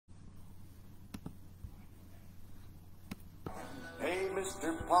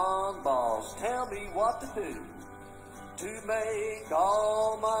Mr. Pond Boss, tell me what to do to make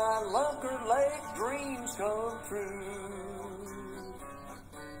all my Lunker Lake dreams come true.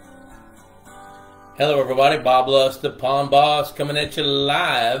 Hello everybody, Bob Lusk, the Pond Boss, coming at you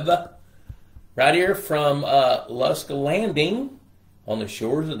live right here from Lusk Landing on the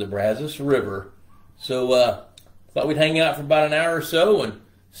shores of the Brazos River. So thought we'd hang out for about an hour or so and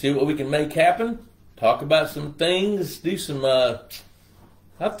see what we can make happen, talk about some things, do some,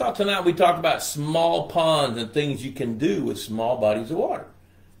 I thought tonight we'd talk about small ponds and things you can do with small bodies of water.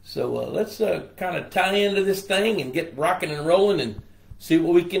 So let's kind of tie into this thing and get rocking and rolling and see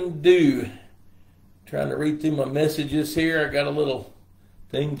what we can do. Trying to read through my messages here. I got a little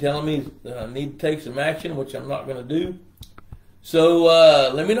thing telling me that I need to take some action, which I'm not going to do. So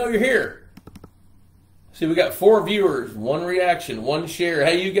let me know you're here. See, we got 4 viewers, 1 reaction, 1 share.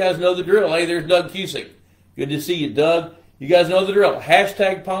 Hey, you guys know the drill. Hey, there's Doug Cusick. Good to see you, Doug. You guys know the drill.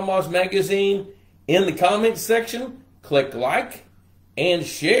 Hashtag Pond Boss Magazine in the comments section. Click like and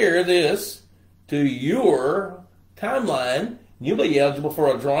share this to your timeline. You'll be eligible for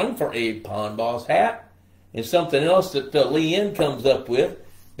a drawing for a Pond Boss hat and something else that Leanne comes up with.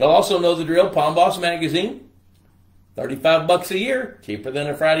 You'll also know the drill. Pond Boss Magazine, $35 a year, cheaper than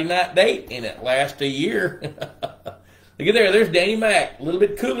a Friday night date, and it lasts a year. Look at there. There's Danny Mac. A little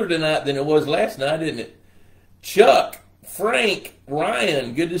bit cooler tonight than it was last night, isn't it? Chuck, Frank,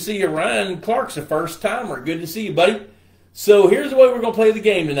 Ryan. Good to see you. Ryan Clark's a first-timer. Good to see you, buddy. So here's the way we're going to play the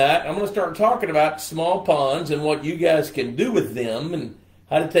game tonight. I'm going to start talking about small ponds and what you guys can do with them and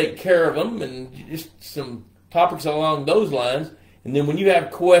how to take care of them and just some topics along those lines. And then when you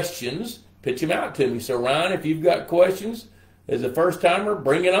have questions, pitch them out to me. So Ryan, if you've got questions as a first-timer,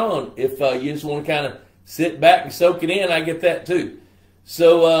 bring it on. If you just want to kind of sit back and soak it in, I get that too.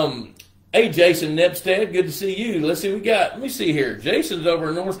 So, hey, Jason Nepstead, good to see you. Let's see what we got. Let me see here. Jason's over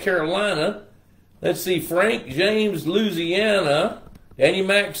in North Carolina. Let's see, Frank James, Louisiana. Danny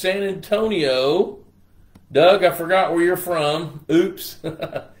Mac, San Antonio. Doug, I forgot where you're from. Oops.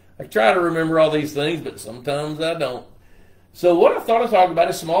 I try to remember all these things, but sometimes I don't. So what I thought I'd talk about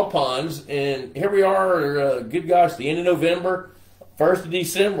is small ponds. And here we are, good gosh, the end of November, 1st of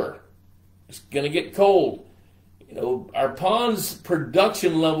December. It's going to get cold. You know, our ponds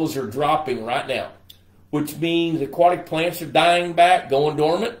production levels are dropping right now, which means aquatic plants are dying back, going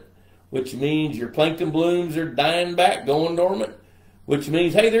dormant. Which means your plankton blooms are dying back, going dormant. Which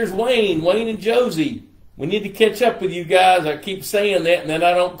means, hey, there's Wayne and Josie. We need to catch up with you guys. I keep saying that, and then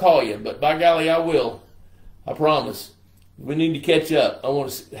I don't call you. But by golly, I will. I promise. We need to catch up. I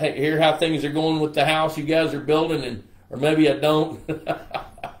want to hear how things are going with the house you guys are building, or maybe I don't.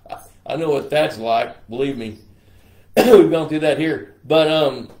 I know what that's like, believe me. We've gone through that here.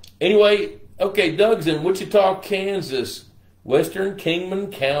 But anyway, okay, Doug's in Wichita, Kansas. Western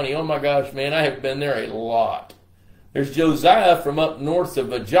Kingman County. Oh my gosh, man, I have been there a lot. There's Josiah from up north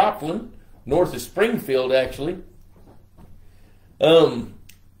of Joplin, north of Springfield, actually. Jason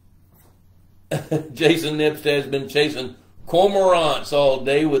Nipstad has been chasing cormorants all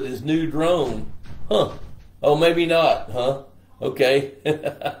day with his new drone. Huh. Oh, maybe not, huh? Okay.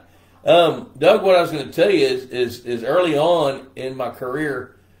 Doug, what I was going to tell you is early on in my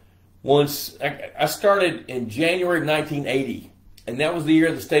career, once I started in January of 1980, and that was the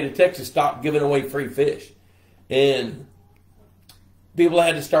year the state of Texas stopped giving away free fish. And people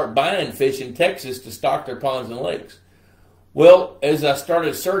had to start buying fish in Texas to stock their ponds and lakes. Well, as I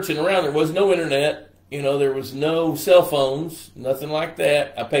started searching around, there was no internet. You know, there was no cell phones, nothing like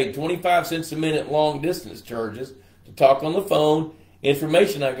that. I paid 25 cents a minute long distance charges to talk on the phone.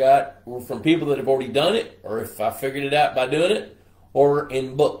 Information I got were from people that have already done it, or if I figured it out by doing it, or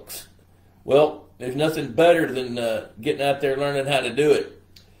in books. Well, there's nothing better than getting out there learning how to do it.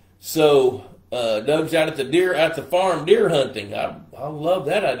 So Doug's out at the farm deer hunting. I love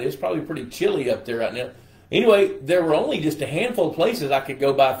that idea. It's probably pretty chilly up there right now. Anyway, there were only just a handful of places I could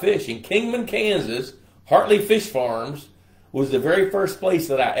go buy fish. In Kingman, Kansas, Hartley Fish Farms was the very first place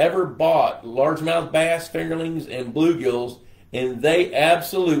that I ever bought largemouth bass, fingerlings, and bluegills, and they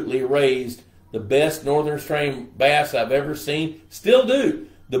absolutely raised the best northern strain bass I've ever seen. Still do.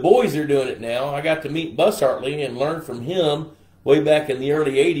 The boys are doing it now. I got to meet Bus Hartley and learn from him way back in the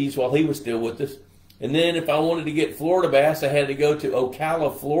early 80s while he was still with us. And then if I wanted to get Florida bass, I had to go to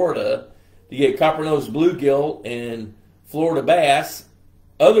Ocala, Florida to get copper-nosed bluegill and Florida bass.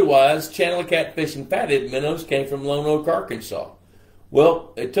 Otherwise, channel catfish and fathead minnows came from Lone Oak, Arkansas.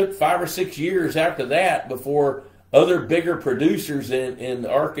 Well, it took 5 or 6 years after that before other bigger producers in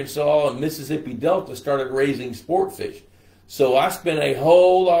Arkansas and Mississippi Delta started raising sport fish. So I spent a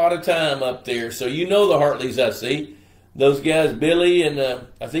whole lot of time up there. So you know the Hartleys I see. Those guys, Billy, and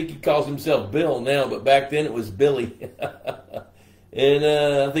I think he calls himself Bill now, but back then it was Billy. And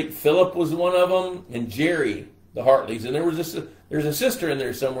I think Philip was one of them, and Jerry, the Hartleys. And there's a sister in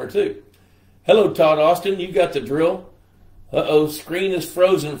there somewhere, too. Hello, Todd Austin. You got the drill. Uh-oh, screen is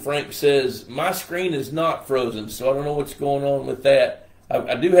frozen, Frank says. My screen is not frozen, so I don't know what's going on with that.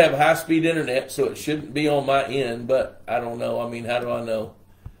 I do have high-speed internet, so it shouldn't be on my end, but I don't know. I mean, how do I know?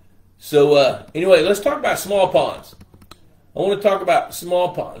 So, anyway, let's talk about small ponds. I want to talk about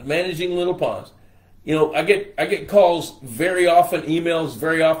small ponds, managing little ponds. You know, I get calls very often, emails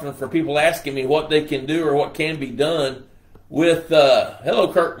very often for people asking me what they can do or what can be done with,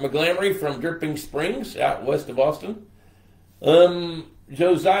 hello, Kirk McGlamory from Dripping Springs out west of Austin.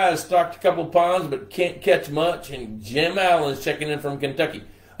 Josiah stocked a couple ponds but can't catch much, and Jim Allen's checking in from Kentucky.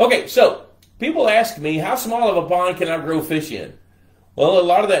 Okay, so people ask me, how small of a pond can I grow fish in? Well, a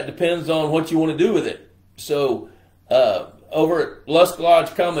lot of that depends on what you want to do with it. So, over at Lusk Lodge,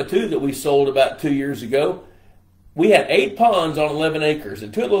 2 that we sold about 2 years ago, we had 8 ponds on 11 acres,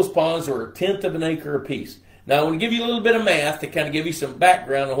 and 2 of those ponds were 1/10 of an acre apiece. Now, I want to give you a little bit of math to kind of give you some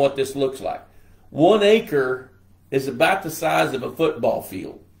background on what this looks like. 1 acre is about the size of a football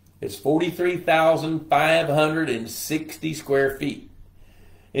field. It's 43,560 square feet.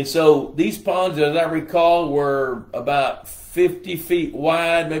 And so these ponds, as I recall, were about 50 feet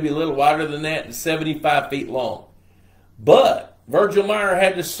wide, maybe a little wider than that, and 75 feet long. But Virgil Meyer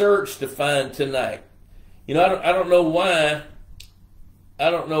had to search to find tonight. You know, I don't know why. I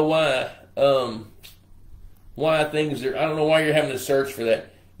don't know why. Why things are. I don't know why you're having to search for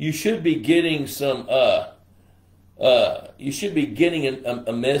that. You should be getting some. You should be getting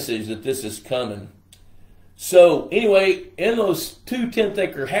a message that this is coming. So anyway, in those 2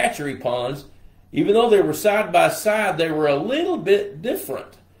 10th-acre hatchery ponds, even though they were side by side, they were a little bit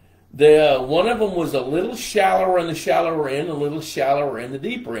different. One of them was a little shallower in the shallower end, a little shallower in the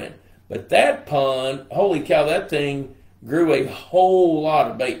deeper end. But that pond, holy cow, that thing grew a whole lot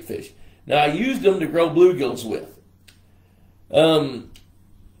of bait fish. Now, I used them to grow bluegills with.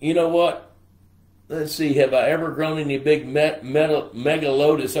 You know what? Let's see, have I ever grown any big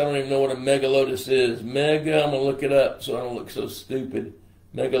megalotus? I don't even know what a megalotus is. I'm going to look it up so I don't look so stupid.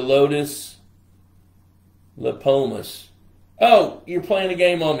 Megalotus lipomus. Oh, you're playing a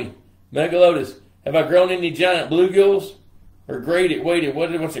game on me. Megalotus. Have I grown any giant bluegills? Or great ear? Wait,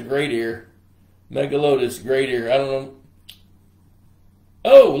 what's a great ear? Megalotus, great ear. I don't know.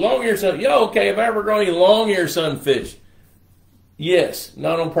 Oh, long-ear sun. Yeah, okay. Have I ever grown any long-ear sunfish? Yes,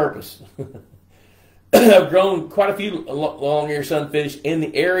 not on purpose. I've grown quite a few long-ear sunfish in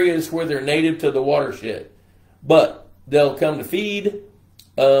the areas where they're native to the watershed. But they'll come to feed.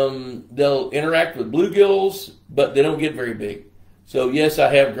 They'll interact with bluegills, but they don't get very big. So, yes,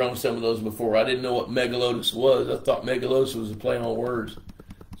 I have grown some of those before. I didn't know what megalotus was. I thought megalotus was a play on words.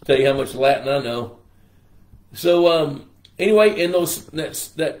 To tell you how much Latin I know. So, anyway, in those,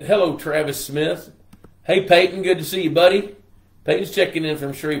 hello, Travis Smith. Hey, Peyton, good to see you, buddy. Peyton's checking in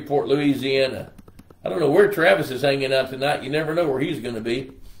from Shreveport, Louisiana. I don't know where Travis is hanging out tonight. You never know where he's going to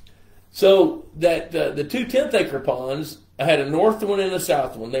be. So, the 2 10th-acre ponds, I had a north one and a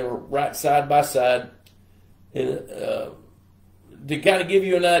south one. They were right side by side. And, to kind of give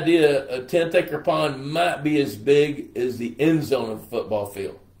you an idea, a 10th-acre pond might be as big as the end zone of a football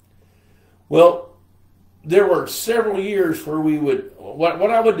field. Well, there were several years where we would, what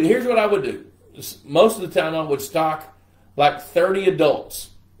I would do, here's what I would do. Most of the time I would stock like 30 adults,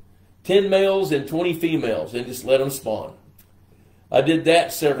 10 males and 20 females, and just let them spawn. I did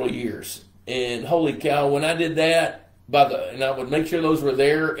that several years. And holy cow, when I did that, and I would make sure those were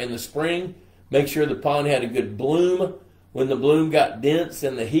there in the spring, make sure the pond had a good bloom. When the bloom got dense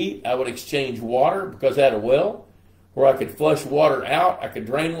in the heat, I would exchange water because I had a well where I could flush water out. I could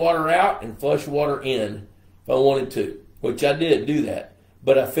drain water out and flush water in if I wanted to, which I did do that.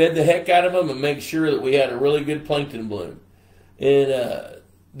 But I fed the heck out of them and made sure that we had a really good plankton bloom. And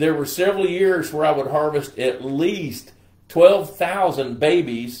there were several years where I would harvest at least 12,000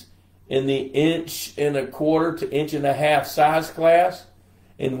 babies in the 1.25 to 1.5 inch size class.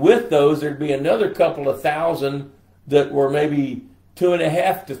 And with those, there'd be another couple of thousand that were maybe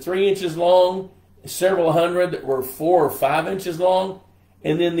 2.5 to 3 inches long, several hundred that were 4 or 5 inches long,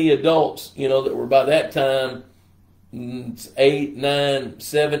 and then the adults, that were by that time 7,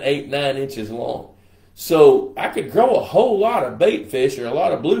 8, 9 inches long. So I could grow a whole lot of bait fish or a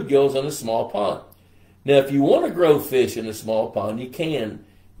lot of bluegills in a small pond. Now, if you want to grow fish in a small pond, you can.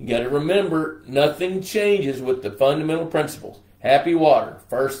 You got to remember, nothing changes with the fundamental principles. Happy water,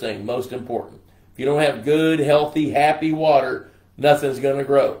 first thing, most important. If you don't have good, healthy, happy water, nothing's going to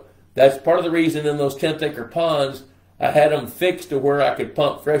grow. That's part of the reason in those 10th-acre ponds, I had them fixed to where I could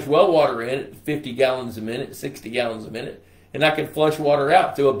pump fresh well water in at 50 gallons a minute, 60 gallons a minute, and I could flush water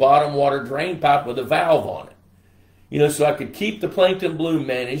out through a bottom water drain pipe with a valve on it. You know, so I could keep the plankton bloom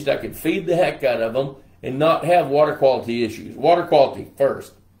managed, I could feed the heck out of them, and not have water quality issues. Water quality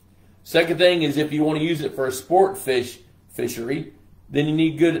first. Second thing is, if you want to use it for a sport fishery, then you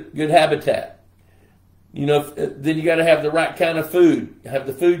need good habitat. You know, then you got to have the right kind of food, have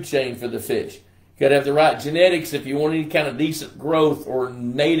the food chain for the fish. You got to have the right genetics if you want any kind of decent growth or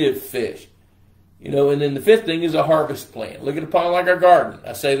native fish. You know, and then the fifth thing is a harvest plan. Look at a pond like our garden.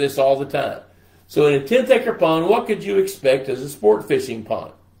 I say this all the time. So in a 10th acre pond, what could you expect as a sport fishing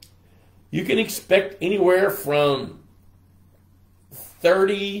pond? You can expect anywhere from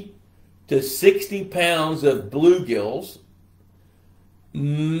 30 to 60 pounds of bluegills,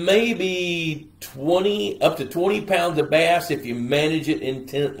 maybe 20 up to 20 pounds of bass if you manage it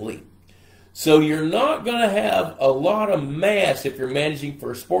intently. So you're not going to have a lot of mass if you're managing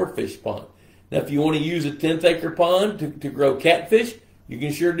for a sport fish pond. Now, if you want to use a 10th acre pond to grow catfish, you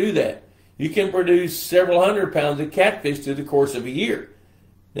can sure do that. You can produce several hundred pounds of catfish through the course of a year.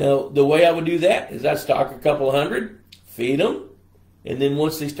 Now, the way I would do that is I'd stock a couple of hundred, feed them, and then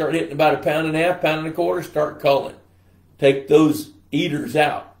once they start hitting about a pound and a half, pound and a quarter, start culling. Take those eaters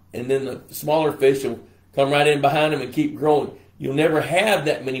out, and then the smaller fish will come right in behind them and keep growing. You'll never have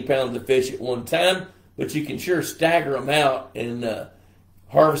that many pounds of fish at one time, but you can sure stagger them out and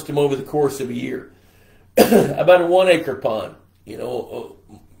harvest them over the course of a year. About a 1 acre pond,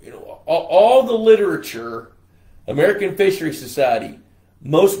 all the literature, American Fishery Society,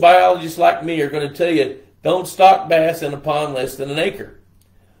 most biologists like me are going to tell you, don't stock bass in a pond less than an acre.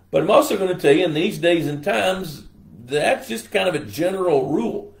 But I'm also going to tell you, in these days and times, that's just kind of a general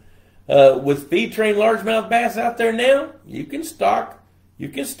rule. With feed-trained largemouth bass out there now, you can stock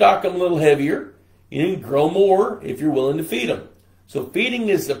them a little heavier. You can grow more if you're willing to feed them. So feeding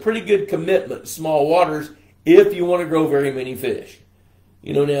is a pretty good commitment, small waters, if you want to grow very many fish.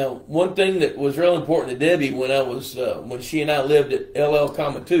 You know, now, one thing that was real important to Debbie when she and I lived at LL,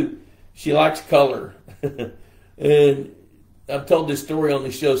 she likes color. And I've told this story on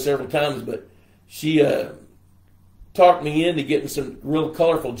the show several times, but she talked me into getting some real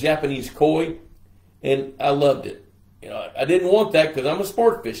colorful Japanese koi, and I loved it. You know, I didn't want that because I'm a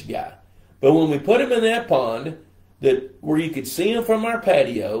sport fish guy. But when we put them in that pond, where you could see them from our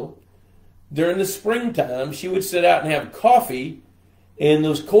patio, during the springtime, she would sit out and have coffee, and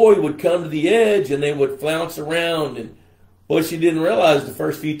those koi would come to the edge, and they would flounce around. And what she didn't realize the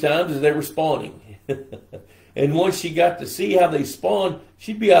first few times is they were spawning. And once she got to see how they spawned,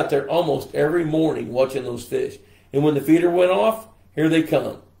 she'd be out there almost every morning watching those fish. And when the feeder went off, here they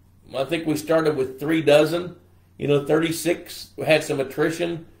come. I think we started with 3 dozen, 36. We had some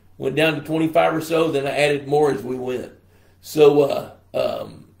attrition, went down to 25 or so, then I added more as we went. So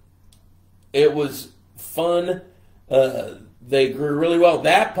it was fun. They grew really well.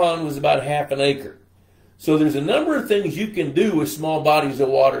 That pond was about ½ an acre. So there's a number of things you can do with small bodies of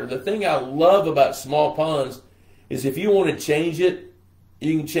water. The thing I love about small ponds is if you want to change it,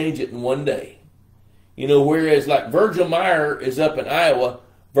 you can change it in one day. Whereas like Virgil Meyer is up in Iowa,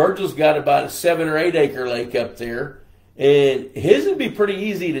 Virgil's got about a 7 or 8 acre lake up there, and his would be pretty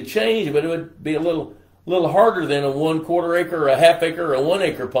easy to change, but it would be a little harder than a 1/4 acre or a ½ acre or a 1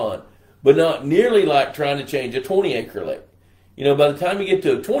 acre pond, but not nearly like trying to change a 20 acre lake. By the time you get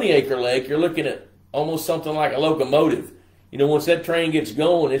to a 20 acre lake, you're looking at almost something like a locomotive. Once that train gets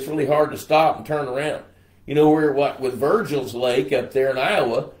going, it's really hard to stop and turn around. With Virgil's lake up there in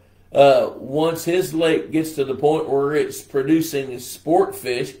Iowa, once his lake gets to the point where it's producing sport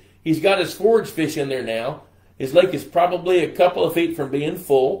fish, he's got his forage fish in there now. His lake is probably a couple of feet from being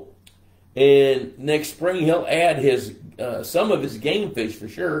full, and next spring he'll add some of his game fish for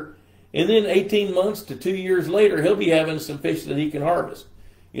sure. And then 18 months to 2 years later, he'll be having some fish that he can harvest.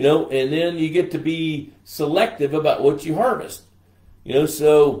 And then you get to be selective about what you harvest.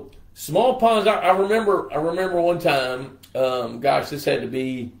 So small ponds. I remember one time. This had to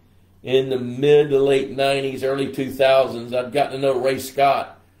be in the mid to late 90s, early 2000s. I'd gotten to know Ray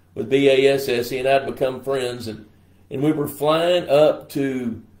Scott with BASS, and I'd become friends, and we were flying up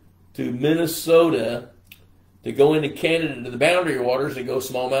to Minnesota to go into Canada to the boundary waters and go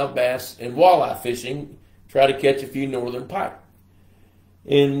smallmouth bass and walleye fishing, try to catch a few northern pike.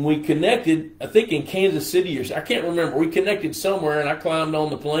 And we connected, I think in Kansas City, or I can't remember. We connected somewhere, and I climbed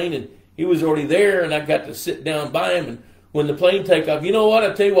on the plane, and he was already there, and I got to sit down by him. And when the plane took off, you know what?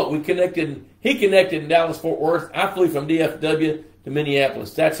 I tell you what, he connected in Dallas-Fort Worth. I flew from DFW to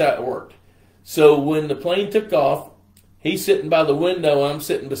Minneapolis. That's how it worked. So when the plane took off, he's sitting by the window, I'm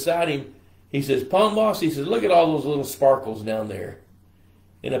sitting beside him, He says, Pond Boss, he says, look at all those little sparkles down there.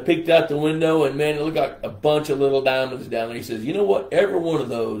 And I peeked out the window, and man, it looked like a bunch of little diamonds down there. He says, you know what? Every one of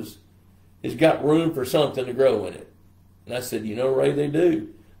those has got room for something to grow in it. And I said, you know, Ray, they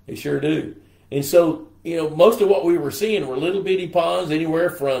do. They sure do. And so, you know, most of what we were seeing were little bitty ponds, anywhere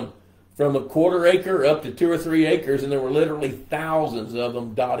from a quarter acre up to 2 or 3 acres, and there were literally thousands of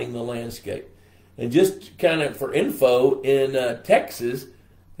them dotting the landscape. And just kind of for info, in Texas,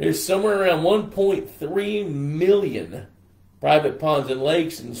 there's somewhere around 1.3 million private ponds and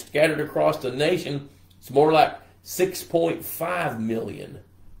lakes, and scattered across the nation, it's more like 6.5 million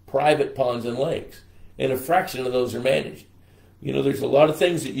private ponds and lakes. And a fraction of those are managed. You know, there's a lot of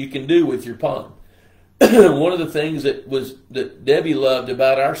things that you can do with your pond. One of the things that Debbie loved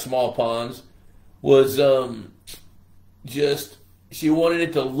about our small ponds was just she wanted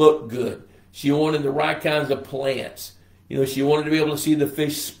it to look good. She wanted the right kinds of plants. You know, she wanted to be able to see the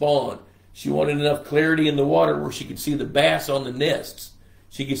fish spawn. She wanted enough clarity in the water where she could see the bass on the nests.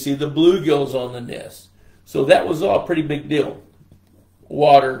 She could see the bluegills on the nests. So that was all a pretty big deal.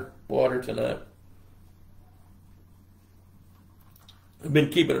 Water tonight. I've been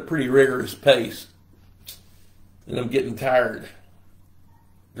keeping a pretty rigorous pace, and I'm getting tired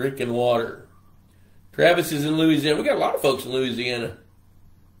drinking water. Travis is in Louisiana. We got a lot of folks in Louisiana.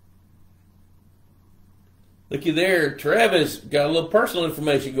 Looky there, Travis got a little personal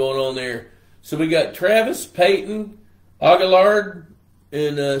information going on there. So we got Travis, Peyton, Aguilard,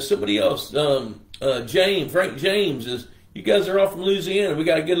 and somebody else. Frank James. You guys are all from Louisiana. We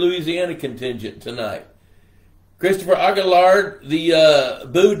got a good Louisiana contingent tonight. Christopher Aguilard, the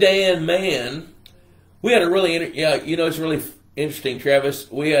Boudin man. We had a really, it's really interesting,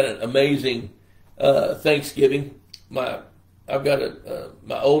 Travis. We had an amazing Thanksgiving. My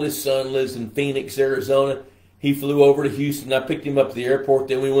oldest son lives in Phoenix, Arizona. He flew over to Houston. I picked him up at the airport.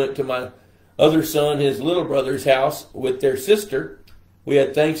 Then we went to my other son, his little brother's house with their sister. We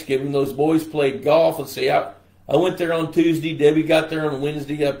had Thanksgiving. Those boys played golf. Let's see, I went there on Tuesday. Debbie got there on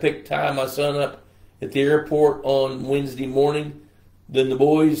Wednesday. I picked Ty, my son, up at the airport on Wednesday morning. Then the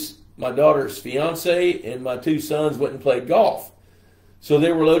boys, my daughter's fiance, and my 2 sons went and played golf. So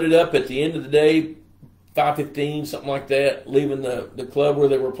they were loaded up at the end of the day, 5:15, something like that, leaving the club where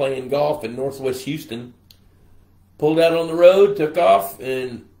they were playing golf in northwest Houston. Pulled out on the road, took off,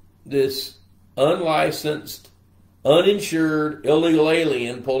 and this unlicensed, uninsured, illegal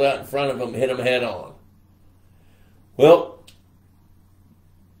alien pulled out in front of them, hit them head on. Well,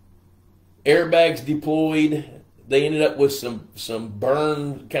 airbags deployed. They ended up with some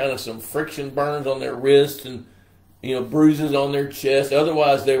burn, kind of some friction burns on their wrists and, bruises on their chest.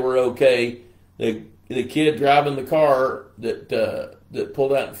 Otherwise, they were okay. The kid driving the car that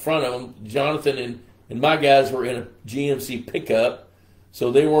pulled out in front of them, Jonathan and my guys were in a GMC pickup,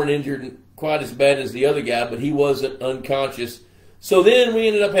 so they weren't injured quite as bad as the other guy, but he wasn't unconscious. So then we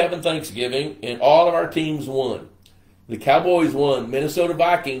ended up having Thanksgiving, and all of our teams won. The Cowboys won. Minnesota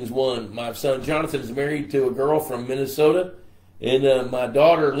Vikings won. My son Jonathan is married to a girl from Minnesota, and my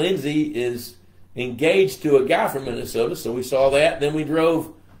daughter Lindsay is engaged to a guy from Minnesota, so we saw that. Then we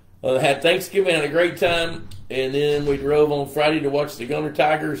drove, had Thanksgiving, had a great time, and then we drove on Friday to watch the Gunner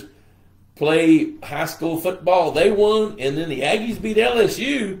Tigers play high school football. They won, and then the Aggies beat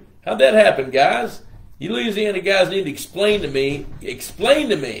LSU. How'd that happen, guys? You Louisiana guys need to explain to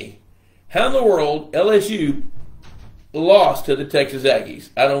me how in the world LSU lost to the Texas Aggies.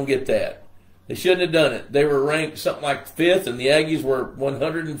 I don't get that. They shouldn't have done it. They were ranked something like 5th, and the Aggies were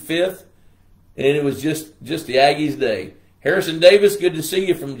 105th, and it was just the Aggies' day. Harrison Davis, good to see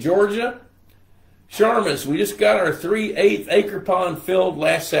you from Georgia. Sharmas, we just got our 3/8 acre pond filled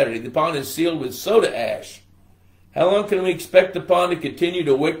last Saturday. The pond is sealed with soda ash. How long can we expect the pond to continue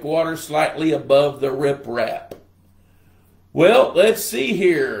to wick water slightly above the riprap? Well, let's see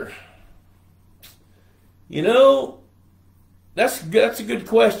here. That's a good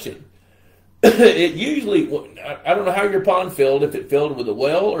question. It usually, I don't know how your pond filled, if it filled with a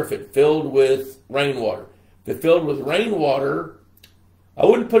well or if it filled with rainwater. If it filled with rainwater, I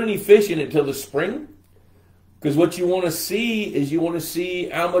wouldn't put any fish in it until the spring, because what you want to see is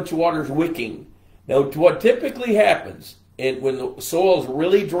how much water is wicking. Now, what typically happens, and when the soil is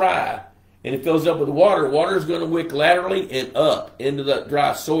really dry and it fills up with water, water is going to wick laterally and up into the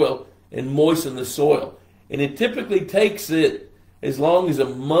dry soil and moisten the soil. And it typically takes it as long as a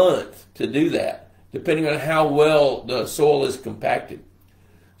month to do that, depending on how well the soil is compacted.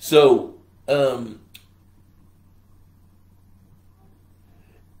 So,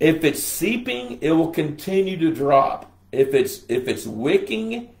 if it's seeping, it will continue to drop. If it's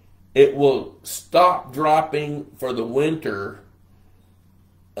wicking, it will stop dropping for the winter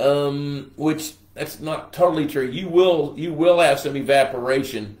which that's not totally true. You will have some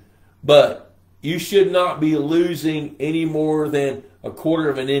evaporation, but you should not be losing any more than 1/4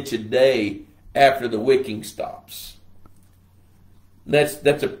 of an inch a day after the wicking stops.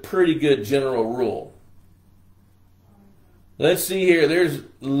 That's a pretty good general rule. Let's see here. There's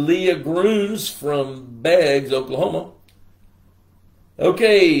Leah Grunes from Beggs, Oklahoma.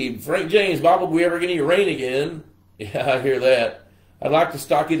 Okay, Frank James, Bob, will we ever get any rain again? Yeah, I hear that. I'd like to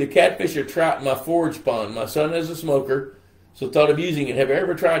stock either catfish or trout in my forage pond. My son has a smoker, so thought of using it. Have you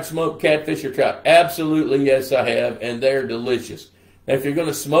ever tried smoked catfish or trout? Absolutely, yes, I have, and they're delicious. Now, if you're going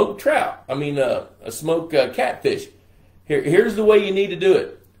to smoke trout, smoke catfish, here's the way you need to do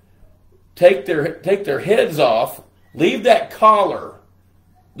it. Take their heads off. Leave that collar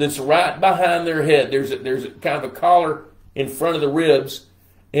that's right behind their head. There's a kind of a collar in front of the ribs,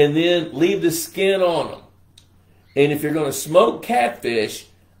 and then leave the skin on them. And if you're going to smoke catfish,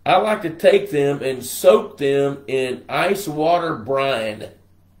 I like to take them and soak them in ice water brine.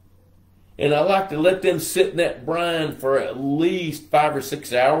 And I like to let them sit in that brine for at least 5 or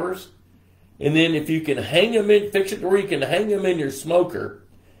 6 hours. And then if you can hang them in, fix it to where you can hang them in your smoker.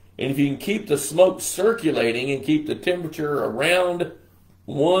 And if you can keep the smoke circulating and keep the temperature around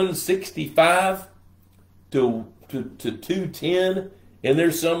 165 to 210 in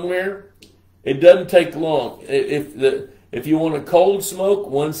there somewhere, it doesn't take long. If you want a cold smoke,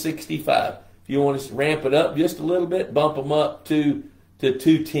 165. If you want to ramp it up just a little bit, bump them up to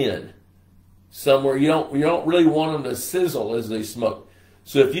 210. Somewhere you don't really want them to sizzle as they smoke.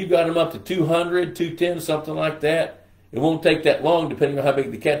 So if you've got them up to 200, 210, something like that, it won't take that long depending on how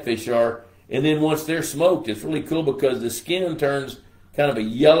big the catfish are. And then once they're smoked, it's really cool because the skin turns kind of a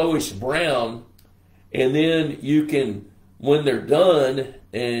yellowish brown. And then you can, when they're done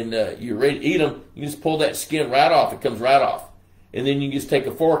and you're ready to eat them, you just pull that skin right off. It comes right off. And then you can just take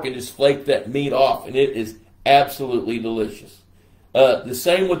a fork and just flake that meat off. And it is absolutely delicious. The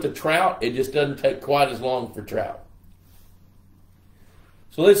same with the trout. It just doesn't take quite as long for trout.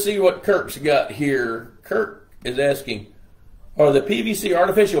 So let's see what Kirk's got here. Kirk is asking, are the PVC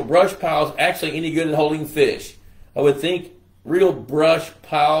artificial brush piles actually any good at holding fish? I would think real brush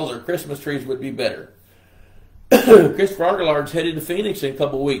piles or Christmas trees would be better. Christopher Argalard's headed to Phoenix in a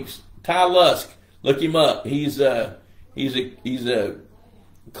couple of weeks. Ty Lusk, look him up. He's a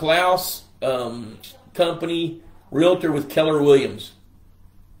Klaus company realtor with Keller Williams.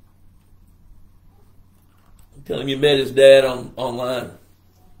 Tell him you met his dad online.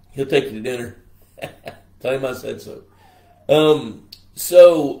 He'll take you to dinner. Tell him I said so.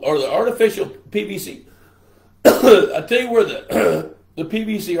 So, are the artificial PVC? I tell you where the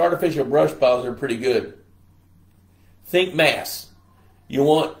PVC artificial brush piles are pretty good. Think mass. You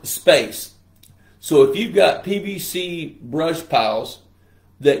want space. So if you've got PVC brush piles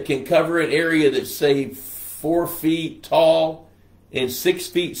that can cover an area that's, say, 4 feet tall and 6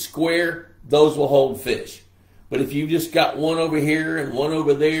 feet square, those will hold fish. But if you've just got one over here and one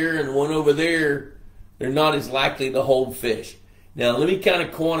over there and one over there, they're not as likely to hold fish. Now, let me kind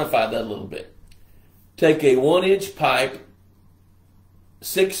of quantify that a little bit. Take a 1-inch pipe,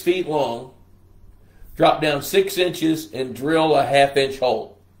 6 feet long, drop down 6 inches and drill a 1/2-inch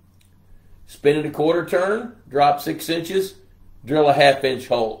hole. Spin it a 1/4 turn, drop 6 inches, drill a 1/2-inch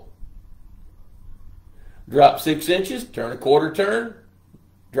hole. Drop 6 inches, turn a 1/4 turn,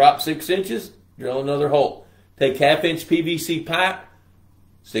 drop 6 inches, drill another hole. Take 1/2-inch PVC pipe,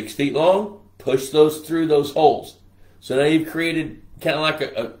 6 feet long, push those through those holes. So now you've created kind of like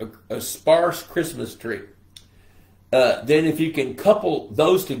a sparse Christmas tree. Then if you can couple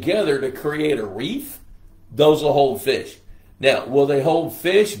those together to create a reef, those will hold fish. Now, will they hold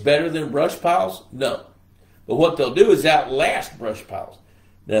fish better than brush piles? No. But what they'll do is outlast brush piles.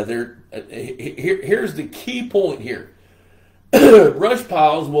 Now, here's the key point here. Brush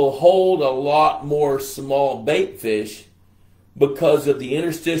piles will hold a lot more small bait fish because of the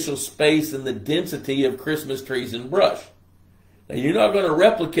interstitial space and the density of Christmas trees and brush. Now, you're not going to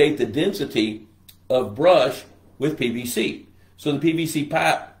replicate the density of brush with PVC. So the PVC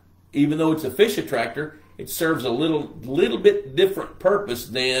pipe, even though it's a fish attractor, it serves a little bit different purpose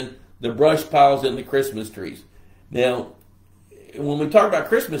than the brush piles and the Christmas trees. Now, when we talk about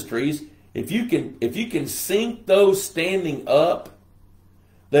Christmas trees, if you can sink those standing up,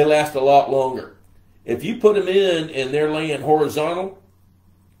 they last a lot longer. If you put them in and they're laying horizontal,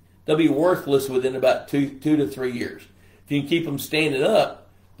 they'll be worthless within about 2 to 3 years. If you can keep them standing up,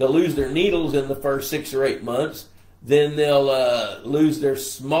 they'll lose their needles in the first 6 or 8 months. Then they'll lose their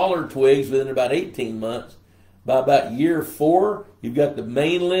smaller twigs within about 18 months. By about year 4, you've got the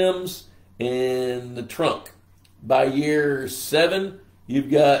main limbs and the trunk. By year 7, you've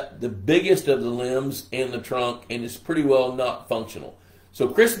got the biggest of the limbs in the trunk, and it's pretty well not functional. So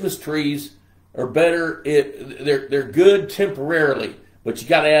Christmas trees are better. They're good temporarily, but you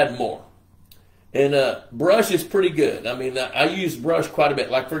got to add more. And brush is pretty good. I mean, I use brush quite a bit.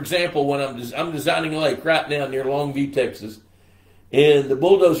 Like, for example, when I'm designing a lake right now near Longview, Texas, and the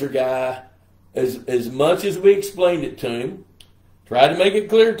bulldozer guy, as much as we explained it to him, tried to make it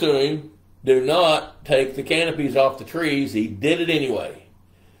clear to him, do not take the canopies off the trees. He did it anyway.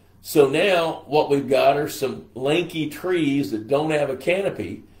 So now what we've got are some lanky trees that don't have a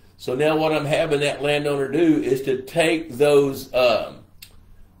canopy. So now what I'm having that landowner do is to take those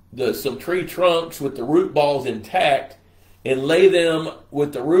some tree trunks with the root balls intact and lay them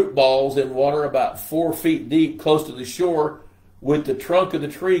with the root balls in water about 4 feet deep close to the shore with the trunk of the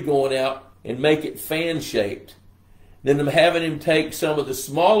tree going out and make it fan-shaped. Then I'm having him take some of the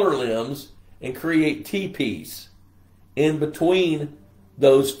smaller limbs and create teepees in between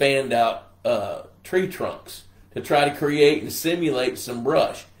those fanned-out tree trunks to try to create and simulate some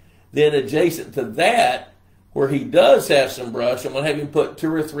brush. Then adjacent to that, where he does have some brush, I'm going to have him put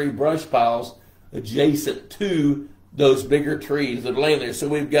 2 or 3 brush piles adjacent to those bigger trees that are laying there. So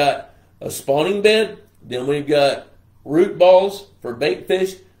we've got a spawning bed, then we've got root balls for bait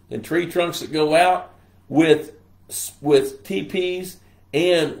fish, then tree trunks that go out with teepees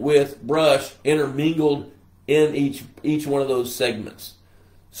and with brush intermingled in each one of those segments.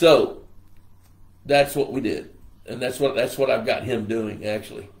 So that's what we did, and that's what I've got him doing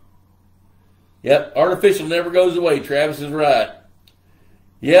actually. Yep, artificial never goes away. Travis is right.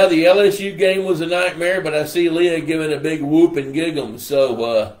 Yeah, the LSU game was a nightmare, but I see Leah giving a big whoop and giggle.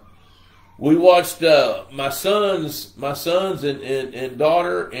 So we watched my sons and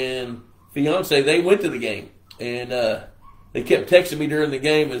daughter and fiance. They went to the game, and they kept texting me during the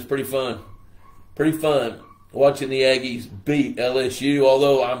game. It was pretty fun. Pretty fun watching the Aggies beat LSU,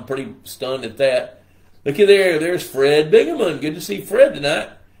 although I'm pretty stunned at that. Look at there. There's Fred Bigeman. Good to see Fred tonight.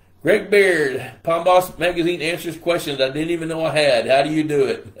 Greg Baird, Palm Boss Magazine answers questions I didn't even know I had. How do you do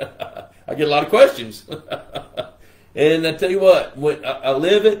it? I get a lot of questions. And I tell you what, I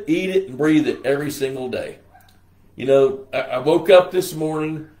live it, eat it, and breathe it every single day. You know, I woke up this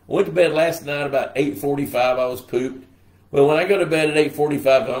morning. I went to bed last night about 8:45. I was pooped. Well, when I go to bed at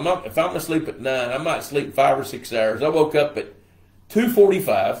 8:45, if I'm asleep at 9, I might sleep 5 or 6 hours. I woke up at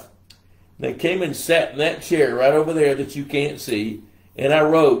 2:45. They came and sat in that chair right over there that you can't see. And I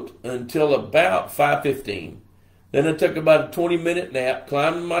wrote until about 5:15. Then I took about a 20-minute nap,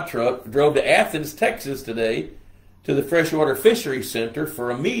 climbed in my truck, drove to Athens, Texas today to the Freshwater Fisheries Center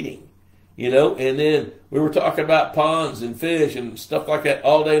for a meeting. You know, and then we were talking about ponds and fish and stuff like that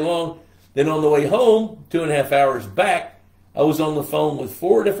all day long. Then on the way home, 2.5 hours back, I was on the phone with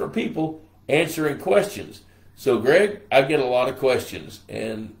 4 different people answering questions. So, Greg, I get a lot of questions.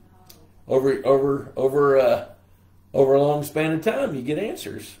 And over a long span of time, you get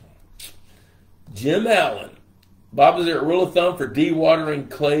answers. Jim Allen. Bob, is there a rule of thumb for dewatering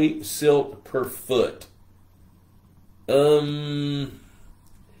clay silt per foot? You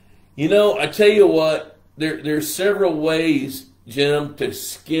know, I tell you what, there's several ways, Jim, to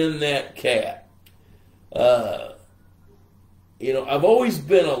skin that cat. You know, I've always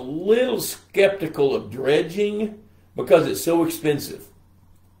been a little skeptical of dredging because it's so expensive.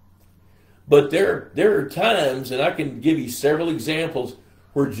 But there are times, and I can give you several examples,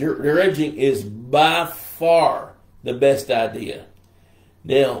 where dredging is by far the best idea.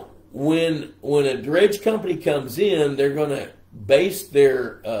 Now, when a dredge company comes in, they're going to base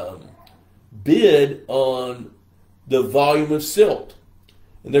their bid on the volume of silt.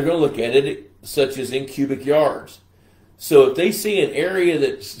 And they're going to look at it such as in cubic yards. So if they see an area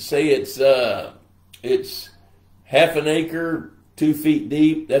that, say it's half an acre, 2 feet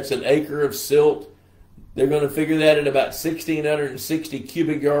deep, that's an acre of silt, they're going to figure that at about 1,660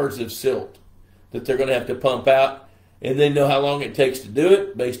 cubic yards of silt that they're going to have to pump out. And they know how long it takes to do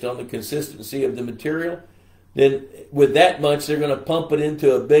it based on the consistency of the material. Then with that much, they're going to pump it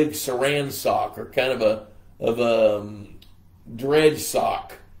into a big saran sock, or kind of a dredge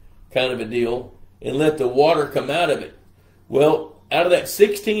sock kind of a deal, and let the water come out of it. Well, out of that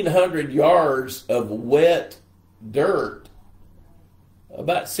 1,600 yards of wet dirt,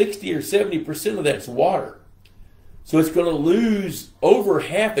 about 60 or 70% of that's water. So it's going to lose over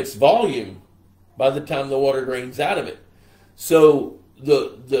half its volume by the time the water drains out of it. So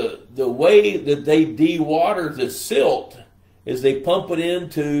the way that they dewater the silt is they pump it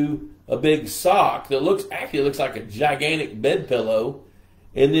into a big sock that looks like a gigantic bed pillow,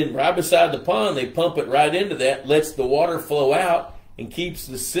 and then right beside the pond they pump it right into that, lets the water flow out, and keeps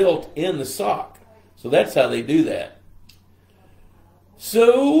the silt in the sock. So that's how they do that.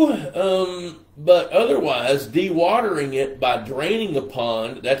 So, but otherwise, dewatering it by draining a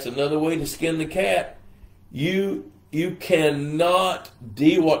pond, that's another way to skin the cat. You cannot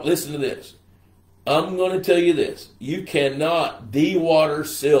dewater. Listen to this. I'm going to tell you this. You cannot dewater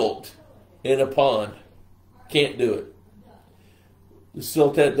silt in a pond. Can't do it.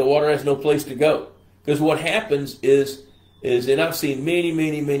 The water has no place to go. Because what happens is, and I've seen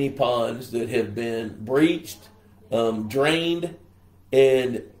many ponds that have been breached, drained,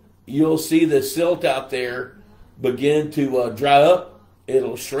 and you'll see the silt out there begin to dry up.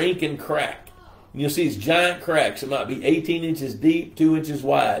 It'll shrink and crack. And you'll see these giant cracks. It might be 18 inches deep, 2 inches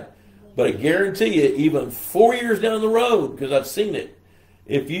wide. But I guarantee you, even 4 years down the road, because I've seen it,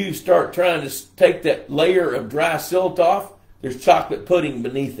 if you start trying to take that layer of dry silt off, there's chocolate pudding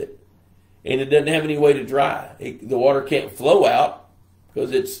beneath it. And it doesn't have any way to dry. The water can't flow out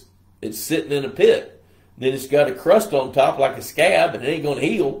because it's sitting in a pit. Then it's got a crust on top like a scab, and it ain't going to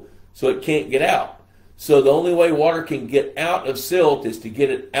heal, so it can't get out. So the only way water can get out of silt is to get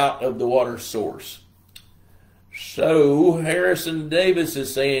it out of the water source. So Harrison Davis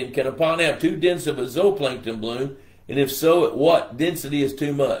is saying, can a pond have too dense of a zooplankton bloom? And if so, at what density is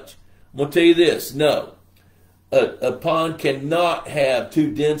too much? I'm going to tell you this, no. A pond cannot have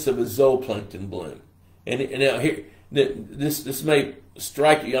too dense of a zooplankton bloom. And now here, this may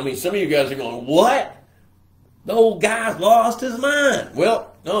strike you. I mean, some of you guys are going, what? The old guy's lost his mind.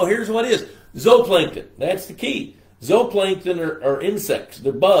 Well, no, here's what it is. Zooplankton, that's the key. Zooplankton are insects,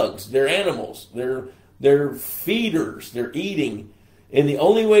 they're bugs, they're animals, they're feeders, they're eating. And the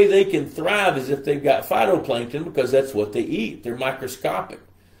only way they can thrive is if they've got phytoplankton, because that's what they eat. They're microscopic.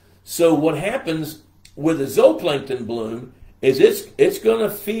 So what happens with a zooplankton bloom is it's going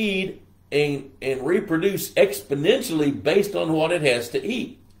to feed and reproduce exponentially based on what it has to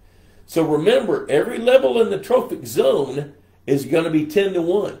eat. So remember, every level in the trophic zone is going to be 10 to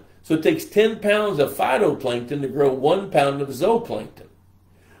 1. So it takes 10 pounds of phytoplankton to grow 1 pound of zooplankton.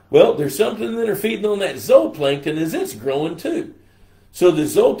 Well, there's something that are feeding on that zooplankton as it's growing too. So the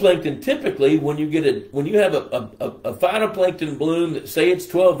zooplankton typically, when you have a phytoplankton bloom that say it's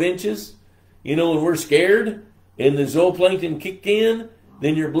 12 inches, you know, when we're scared and the zooplankton kick in,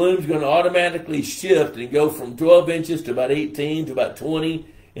 then your bloom's going to automatically shift and go from 12 inches to about 18 to about 20.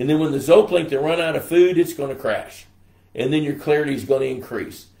 And then when the zooplankton run out of food, it's going to crash. And then your clarity is going to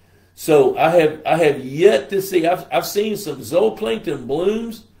increase. So I have yet to see, I've seen some zooplankton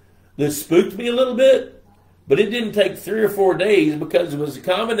blooms that spooked me a little bit, but it didn't take 3 or 4 days because it was a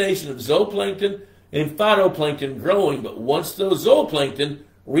combination of zooplankton and phytoplankton growing. But once those zooplankton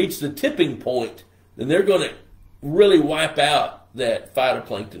reach the tipping point, then they're going to really wipe out that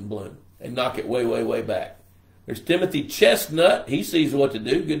phytoplankton bloom and knock it way back. There's Timothy Chestnut. He sees what to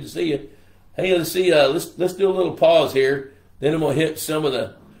do. Good to see you. Hey, let's see. Let's do a little pause here. Then I'm going to hit some of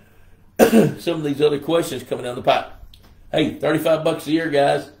these other questions coming down the pipe. Hey, $35 a year,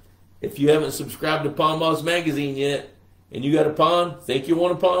 guys. If you haven't subscribed to Pond Boss Magazine yet, and you got a pond, think you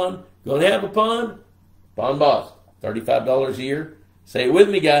want a pond, going to have a pond, Pond Boss, $35 a year. Say it with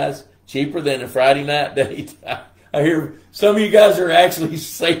me, guys. Cheaper than a Friday night date. I hear some of you guys are actually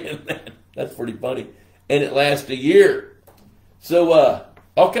saying that. That's pretty funny. And it lasts a year. So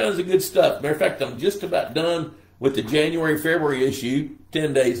all kinds of good stuff. Matter of fact, I'm just about done with the January-February issue,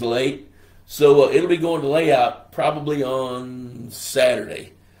 10 days late. So it'll be going to layout probably on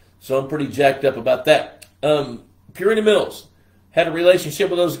Saturday. So I'm pretty jacked up about that. Purity Mills. Had a relationship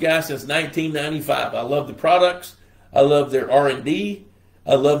with those guys since 1995. I love the products. I love their R&D.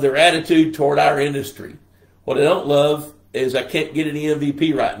 I love their attitude toward our industry. What I don't love is I can't get any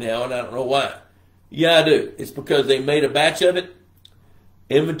MVP right now, and I don't know why. Yeah, I do. It's because they made a batch of it,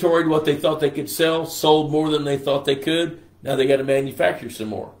 inventoried what they thought they could sell, sold more than they thought they could. Now they got to manufacture some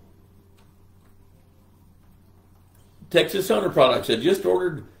more. Texas Hunter Products. I just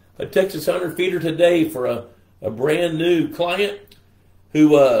ordered a Texas Hunter feeder today for a brand new client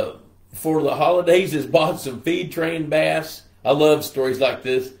who, for the holidays, has bought some feed-trained bass. I love stories like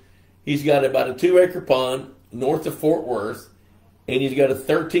this. He's got about a 2-acre pond north of Fort Worth, and he's got a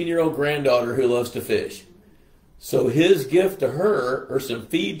 13-year-old granddaughter who loves to fish. So his gift to her are some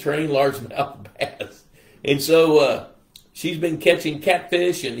feed-trained largemouth bass. And so she's been catching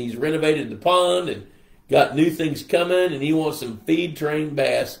catfish, and he's renovated the pond and got new things coming, and he wants some feed-trained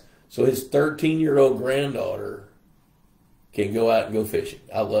bass so his 13-year-old granddaughter can go out and go fishing.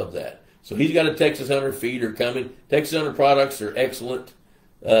 I love that. So he's got a Texas Hunter feeder coming. Texas Hunter products are excellent.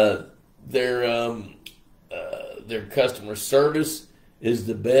 Their customer service is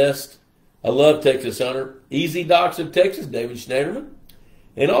the best. I love Texas Hunter. Easy Docks of Texas, David Schneiderman.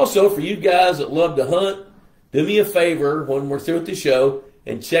 And also for you guys that love to hunt, do me a favor when we're through with the show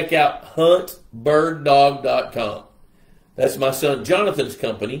and check out huntbirddog.com. That's my son Jonathan's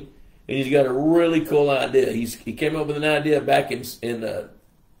company, and he's got a really cool idea. He came up with an idea back in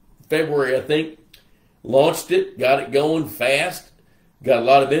February, I think. Launched it, got it going fast, got a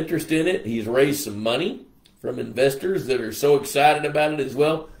lot of interest in it. He's raised some money from investors that are so excited about it as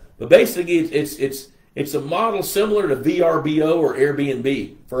well. But basically, it's a model similar to VRBO or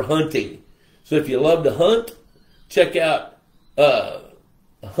Airbnb for hunting. So if you love to hunt, check out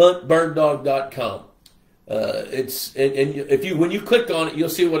huntbirddog.com. When you click on it, you'll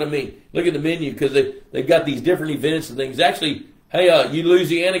see what I mean. Look at the menu because they've got these different events and things. Actually, hey, you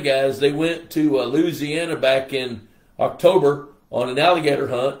Louisiana guys, they went to Louisiana back in October on an alligator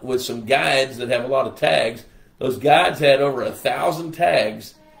hunt with some guides that have a lot of tags. Those guides had over 1,000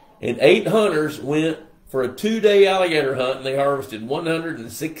 tags, and 8 hunters went for a 2-day alligator hunt, and they harvested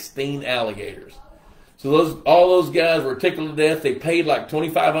 116 alligators. So all those guys were tickled to death. They paid like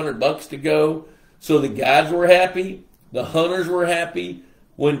 $2,500 to go. So the guides were happy, the hunters were happy.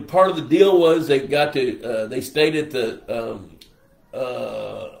 When part of the deal was they stayed at the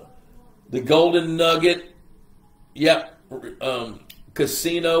Golden Nugget,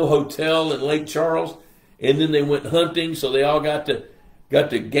 casino hotel in Lake Charles, and then they went hunting. So they all got to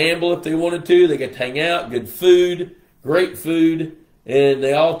gamble if they wanted to. They got to hang out, good food, great food, and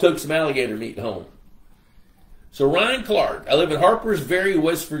they all took some alligator meat home. So Ryan Clark, I live in Harpers Ferry,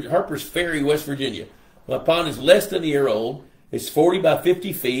 West Virginia. My pond is less than a year old. It's 40 by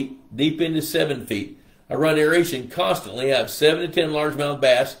 50 feet, deep into 7 feet. I run aeration constantly. I have 7 to 10 largemouth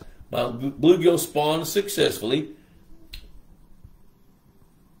bass. My bluegill spawns successfully.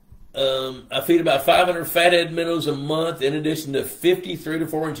 I feed about 500 fathead minnows a month, in addition to 50 3 to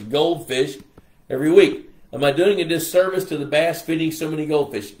 4 inch goldfish every week. Am I doing a disservice to the bass feeding so many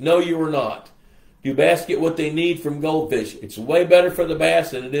goldfish? No, you are not. Do bass get what they need from goldfish? It's way better for the bass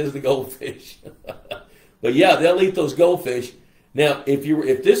than it is the goldfish. But yeah, they'll eat those goldfish. Now,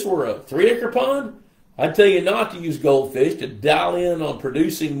 if this were a 3-acre pond, I'd tell you not to use goldfish, to dial in on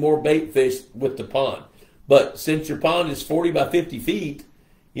producing more bait fish with the pond. But since your pond is 40 by 50 feet,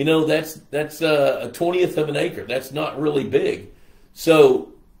 that's a 20th of an acre. That's not really big.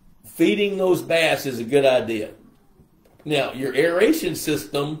 So feeding those bass is a good idea. Now, your aeration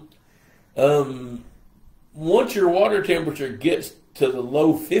system, once your water temperature gets to the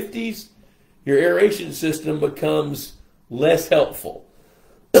low 50s, your aeration system becomes less helpful.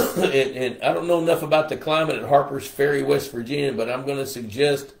 and I don't know enough about the climate at Harpers Ferry, West Virginia, but I'm going to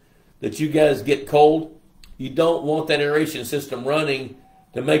suggest that you guys get cold. You don't want that aeration system running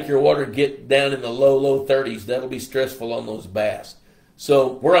to make your water get down in the low 30s. That'll be stressful on those bass.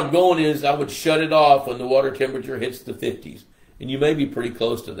 So where I'm going is I would shut it off when the water temperature hits the 50s, and you may be pretty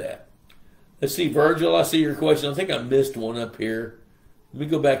close to that. Let's see, Virgil, I see your question. I think I missed one up here. Let me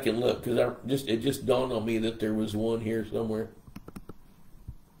go back and look, because it just dawned on me that there was one here somewhere.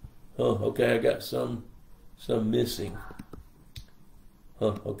 Oh, okay, I got some missing.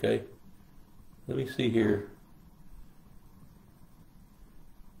 Okay. Let me see here.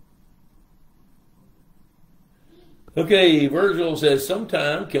 Okay, Virgil says,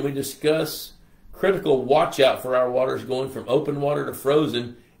 sometime can we discuss critical watch out for our waters going from open water to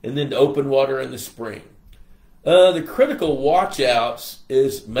frozen and then to open water in the spring? The critical watch outs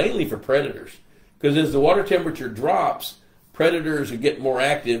is mainly for predators, because as the water temperature drops, predators get more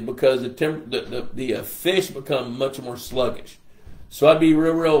active because the fish become much more sluggish. So I'd be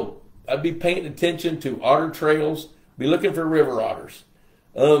I'd be paying attention to otter trails, be looking for river otters.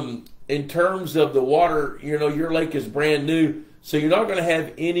 In terms of the water, your lake is brand new, so you're not going to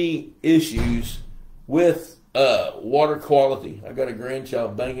have any issues with water quality. I got a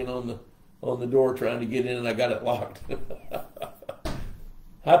grandchild banging on the door trying to get in, and I got it locked.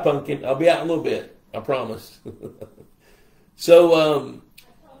 Hi, Pumpkin. I'll be out in a little bit. I promise. So,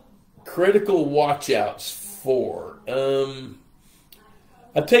 critical watch-outs for.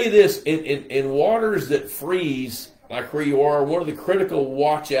 I'll tell you this, in waters that freeze, like where you are, one of the critical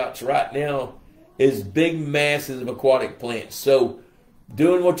watch-outs right now is big masses of aquatic plants. So,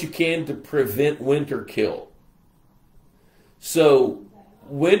 doing what you can to prevent winter kill. So,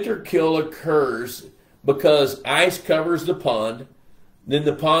 winter kill occurs because ice covers the pond. Then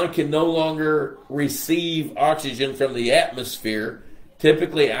the pond can no longer receive oxygen from the atmosphere.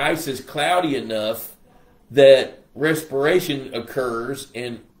 Typically, ice is cloudy enough that respiration occurs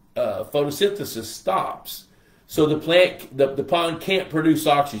and photosynthesis stops. So the pond can't produce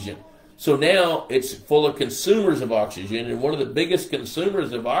oxygen. So now it's full of consumers of oxygen, and one of the biggest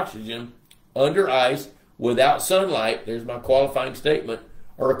consumers of oxygen under ice without sunlight, there's my qualifying statement,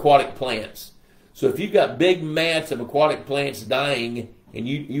 are aquatic plants. So if you've got big mats of aquatic plants dying and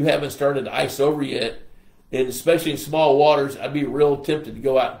you haven't started to ice over yet, and especially in small waters, I'd be real tempted to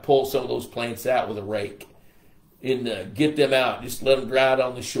go out and pull some of those plants out with a rake and get them out. Just let them dry out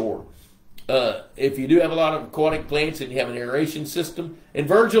on the shore. If you do have a lot of aquatic plants and you have an aeration system, and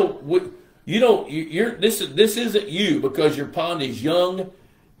Virgil, this isn't you because your pond is young.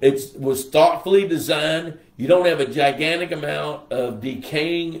 It was thoughtfully designed. You don't have a gigantic amount of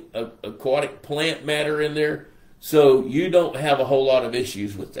decaying aquatic plant matter in there, so you don't have a whole lot of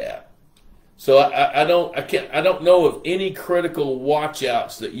issues with that. So I don't know of any critical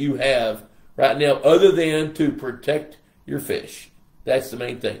watch-outs that you have right now other than to protect your fish. That's the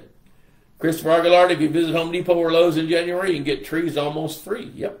main thing. Christopher Aguilar, if you visit Home Depot or Lowe's in January, you can get trees almost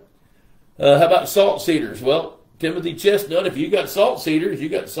free. Yep. How about salt cedars? Well, Timothy Chestnut, if you got salt cedars, you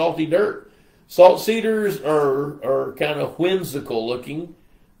got salty dirt. Salt cedars are kind of whimsical looking.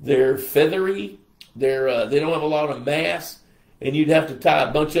 They're feathery. They don't have a lot of mass. And you'd have to tie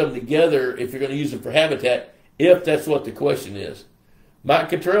a bunch of them together if you're going to use them for habitat, if that's what the question is. Mike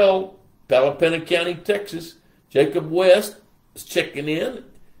Cottrell, Palapena County, Texas. Jacob West is checking in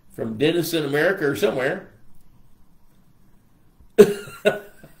from Denison, America, or somewhere.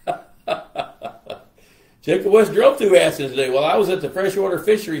 Jacob West drove through Athens today. Well, I was at the Freshwater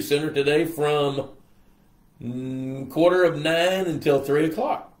Fishery Center today from 8:45 until 3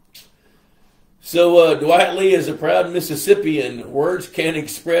 o'clock. So Dwight Lee is a proud Mississippian. Words can't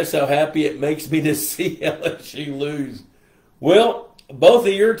express how happy it makes me to see LSU lose. Well, both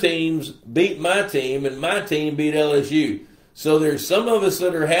of your teams beat my team, and my team beat LSU. So there's some of us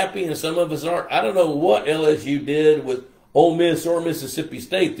that are happy and some of us aren't. I don't know what LSU did with Ole Miss or Mississippi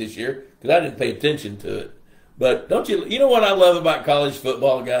State this year because I didn't pay attention to it. But you know what I love about college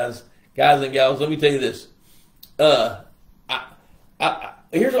football, guys and gals? Let me tell you this.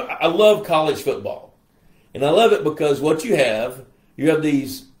 Here's what I love college football. And I love it because what you have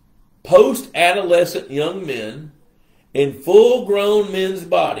these post-adolescent young men in full-grown men's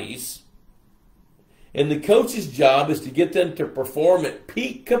bodies, and the coach's job is to get them to perform at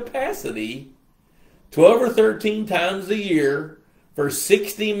peak capacity 12 or 13 times a year for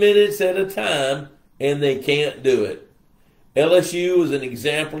 60 minutes at a time, and they can't do it. LSU was an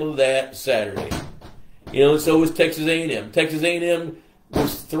example of that Saturday. So was Texas A&M. Texas A&M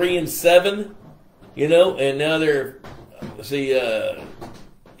was 3-7, and now they're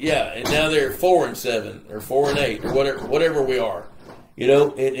and now they're 4-7 or 4-8 or whatever we are.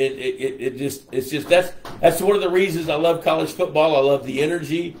 That's one of the reasons I love college football. I love the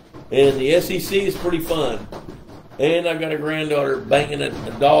energy, and the SEC is pretty fun. And I got a granddaughter banging a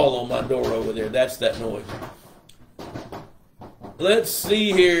doll on my door over there. That's that noise. Let's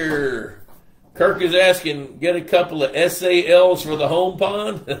see here. Kirk is asking, get a couple of SALs for the home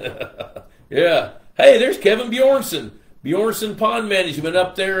pond? Yeah. Hey, there's Kevin Bjornson. Bjornson Pond Management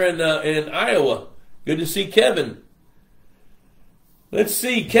up there in Iowa. Good to see Kevin. Let's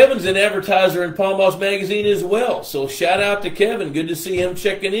see. Kevin's an advertiser in Pond Boss Magazine as well. So shout out to Kevin. Good to see him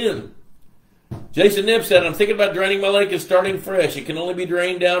checking in. Jason Nipp said, I'm thinking about draining my lake and starting fresh. It can only be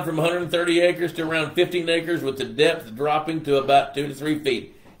drained down from 130 acres to around 15 acres with the depth dropping to about 2 to 3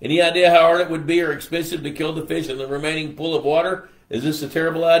 feet. Any idea how hard it would be or expensive to kill the fish in the remaining pool of water? Is this a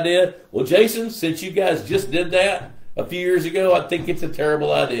terrible idea? Well, Jason, since you guys just did that a few years ago, I think it's a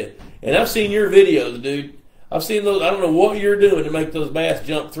terrible idea. And I've seen your videos, dude. I've seen those. I don't know what you're doing to make those bass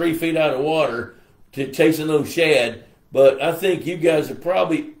jump 3 feet out of water to chasing those shad, but I think you guys are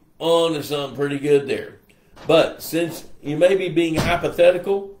probably on to something pretty good there. But since you may be being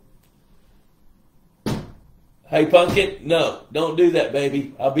hypothetical, hey, Pumpkin, no, don't do that,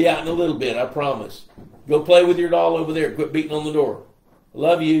 baby. I'll be out in a little bit, I promise. Go play with your doll over there. Quit beating on the door.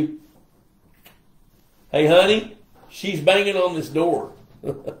 Love you. Hey, honey, she's banging on this door.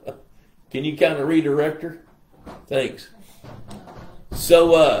 Can you kind of redirect her? Thanks.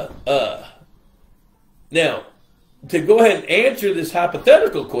 So, now, to go ahead and answer this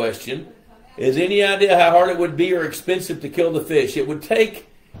hypothetical question, is any idea how hard it would be or expensive to kill the fish?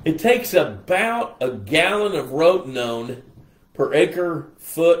 It takes about a gallon of rotenone per acre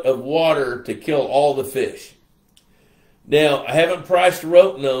foot of water to kill all the fish. Now, I haven't priced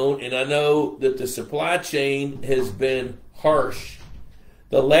rotenone, and I know that the supply chain has been harsh.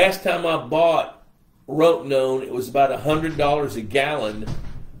 The last time I bought rotenone, it was about $100 a gallon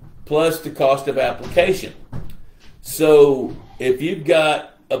plus the cost of application. So if you've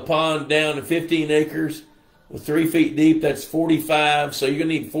got a pond down to 15 acres with 3 feet deep, that's 45. So you're going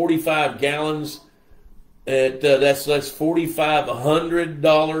to need 45 gallons. That's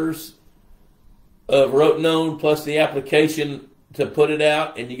 $4,500 of rotenone plus the application to put it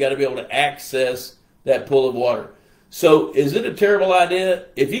out, and you got to be able to access that pool of water. So is it a terrible idea?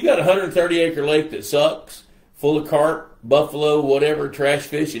 If you got a 130-acre lake that sucks, full of carp, buffalo, whatever, trash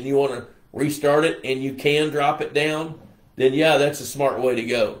fish, and you want to restart it and you can drop it down, then yeah, that's a smart way to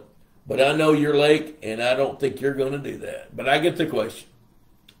go. But I know your lake, and I don't think you're going to do that. But I get the question.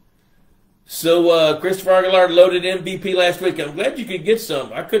 So Christopher Aguilar loaded MVP last week. I'm glad you could get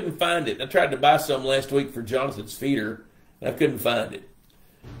some. I couldn't find it. I tried to buy some last week for Jonathan's feeder, and I couldn't find it.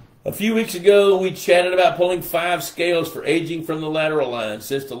 A few weeks ago, we chatted about pulling 5 scales for aging from the lateral line.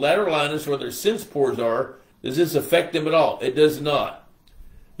 Since the lateral line is where their sense pores are, does this affect them at all? It does not.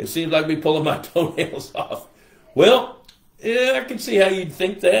 It seems like me pulling my toenails off. Well, yeah, I can see how you'd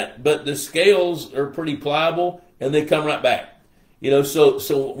think that, but the scales are pretty pliable, and they come right back. You know,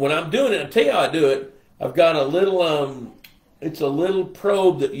 so when I'm doing it, I'll tell you how I do it. I've got a little, it's a little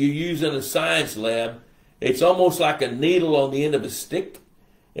probe that you use in a science lab. It's almost like a needle on the end of a stick.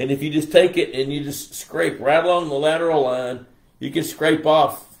 And if you just take it and you just scrape right along the lateral line, you can scrape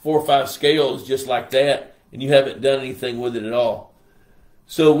off 4 or 5 scales just like that, and you haven't done anything with it at all.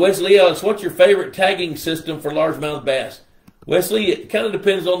 So Wesley Ellis, what's your favorite tagging system for largemouth bass? Wesley, it kind of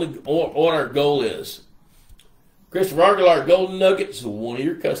depends on what our goal is. Christopher Aguilar, Golden Nuggets, one of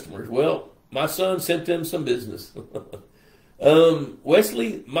your customers. Well, my son sent them some business.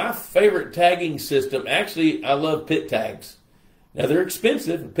 Wesley, my favorite tagging system, actually, I love pit tags. Now, they're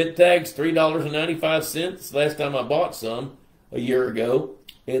expensive. A pit tag's $3.95 last time I bought some a year ago.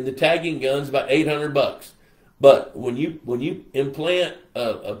 And the tagging gun's about $800. But when you implant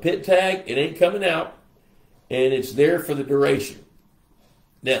a pit tag, it ain't coming out, and it's there for the duration.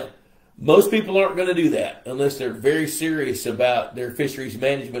 Now, most people aren't going to do that unless they're very serious about their fisheries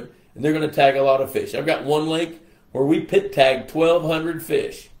management, and they're going to tag a lot of fish. I've got one lake where we pit tagged 1,200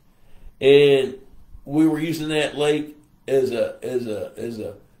 fish, and we were using that lake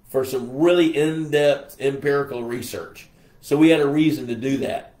for some really in-depth empirical research. So we had a reason to do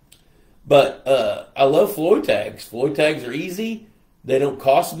that. But I love Floyd tags. Floyd tags are easy. They don't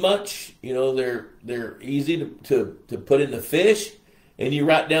cost much. You know, they're easy to put in the fish. And you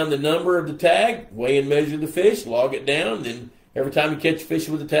write down the number of the tag, weigh and measure the fish, log it down. Then every time you catch a fish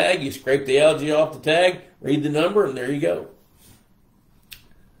with a tag, you scrape the algae off the tag, read the number, and there you go.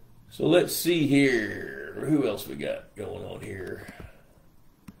 So let's see here. Who else we got going on here?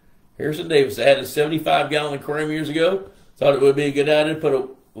 Harrison Davis. I had a 75-gallon aquarium years ago. Thought it would be a good idea to put a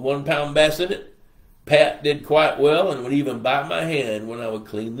 1-pound bass in it. Pat did quite well and would even bite my hand when I would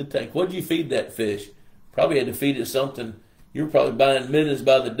clean the tank. What did you feed that fish? Probably had to feed it something. You were probably buying minnows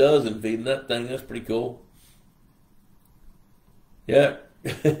by the dozen feeding that thing. That's pretty cool. Yeah.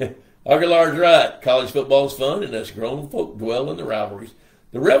 Aguilar's right. College football's fun, and us grown folk dwell in the rivalries.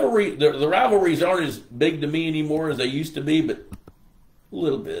 The rivalries aren't as big to me anymore as they used to be, but a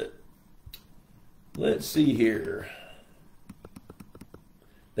little bit. Let's see here.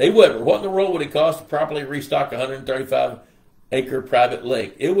 Dave Weber, what in the world would it cost to properly restock a 135-acre private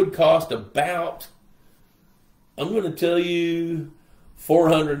lake? It would cost about, I'm going to tell you,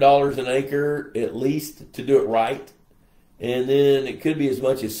 $400 an acre at least to do it right. And then it could be as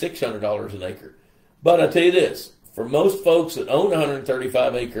much as $600 an acre. But I tell you this, for most folks that own a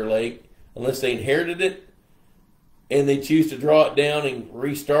 135-acre lake, unless they inherited it and they choose to draw it down and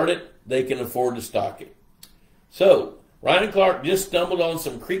restart it, they can afford to stock it. So, Ryan Clark just stumbled on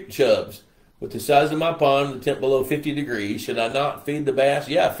some creek chubs with the size of my pond, the temp below 50 degrees. Should I not feed the bass?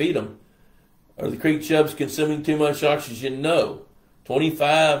 Yeah, feed them. Are the creek chubs consuming too much oxygen? No.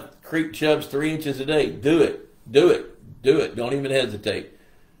 25 creek chubs, 3 inches a day. Do it. Do it. Do it. Don't even hesitate.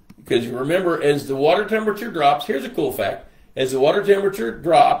 Because remember, as the water temperature drops, here's a cool fact. As the water temperature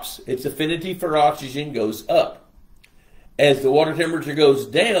drops, its affinity for oxygen goes up. As the water temperature goes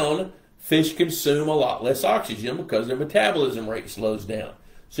down, fish consume a lot less oxygen because their metabolism rate slows down.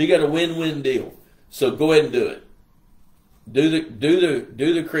 So you got a win-win deal. So go ahead and do it.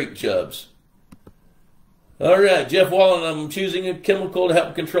 Do the creek chubs. All right, Jeff Wallen, I'm choosing a chemical to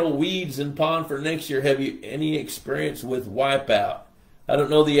help control weeds in pond for next year. Have you any experience with wipeout? I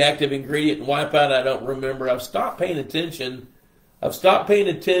don't know the active ingredient in wipeout. I don't remember. I've stopped paying attention to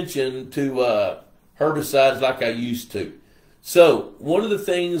herbicides like I used to. So one of the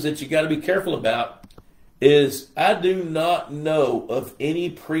things that you got to be careful about is I do not know of any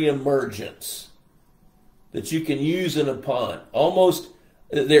pre-emergence that you can use in a pond. Almost,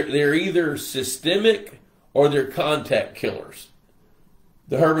 they're either systemic or they're contact killers.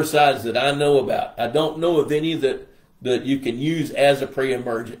 The herbicides that I know about, I don't know of any that you can use as a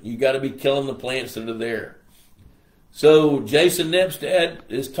pre-emergent. You got to be killing the plants that are there. So Jason Nepstad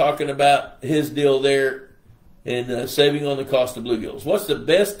is talking about his deal there. and saving on the cost of bluegills. What's the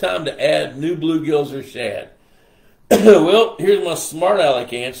best time to add new bluegills or shad? Well, here's my smart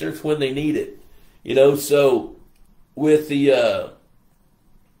aleck answer. It's when they need it. So with the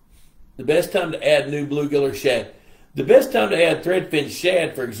best time to add new bluegill or shad, the best time to add threadfin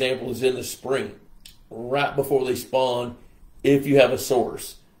shad, for example, is in the spring, right before they spawn, if you have a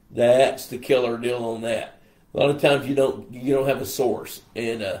source. That's the killer deal on that. A lot of times you don't have a source,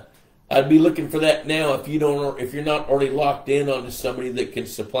 and I'd be looking for that now if you're not already locked in onto somebody that can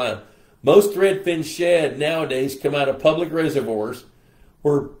supply them. Most threadfin shad nowadays come out of public reservoirs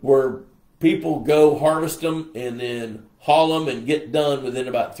where people go harvest them and then haul them and get done within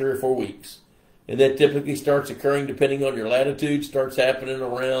about 3 or 4 weeks. And that typically starts occurring, depending on your latitude, starts happening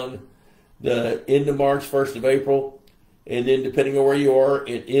around the end of March, 1st of April. And then depending on where you are,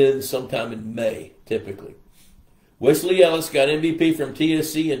 it ends sometime in May, typically. Wesley Ellis got MVP from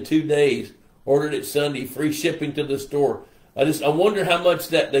TSC in 2 days, ordered it Sunday, free shipping to the store. I wonder how much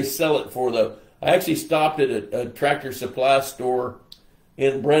that they sell it for, though. I actually stopped at a Tractor Supply store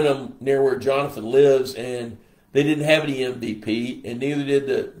in Brenham near where Jonathan lives, and they didn't have any MVP, and neither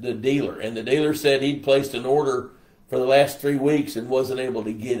did the dealer. And the dealer said he'd placed an order for the last 3 weeks and wasn't able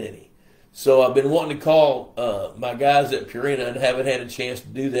to get any. So I've been wanting to call my guys at Purina and haven't had a chance to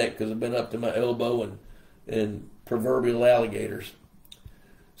do that because I've been up to my elbow and proverbial alligators.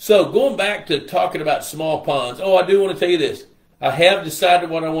 So going back to talking about small ponds, I do want to tell you this. I have decided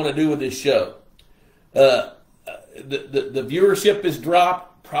what I want to do with this show. The viewership has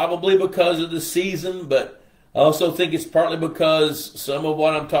dropped probably because of the season, but I also think it's partly because some of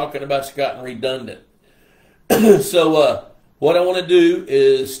what I'm talking about has gotten redundant. So what I want to do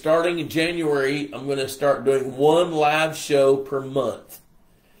is, starting in January, I'm going to start doing 1 live show per month.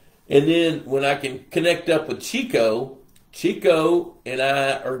 And then when I can connect up with Chico and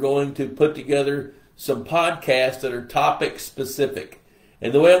I are going to put together some podcasts that are topic specific.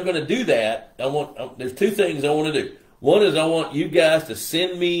 And the way I'm going to do that, there's 2 things I want to do. One is I want you guys to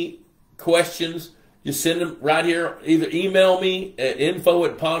send me questions. Just send them right here. Either email me at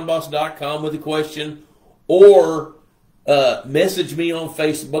info@pondboss.com with a question, or message me on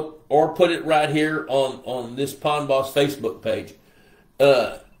Facebook, or put it right here on this Pond Boss Facebook page.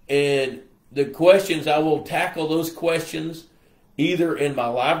 And the questions, I will tackle those questions either in my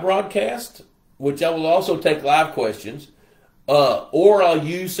live broadcast, which I will also take live questions, or I'll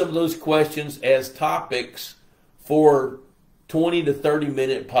use some of those questions as topics for 20 to 30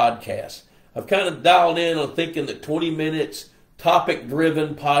 minute podcasts. I've kind of dialed in on thinking that 20 minutes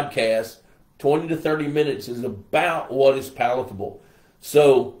topic-driven podcast, 20 to 30 minutes is about what is palatable.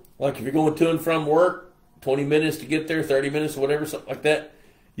 So, like if you're going to and from work, 20 minutes to get there, 30 minutes, whatever, something like that,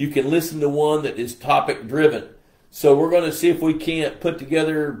 you can listen to one that is topic-driven. So we're going to see if we can't put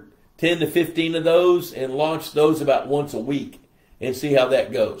together 10 to 15 of those and launch those about once a week and see how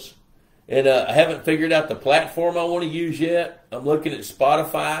that goes. And I haven't figured out the platform I want to use yet. I'm looking at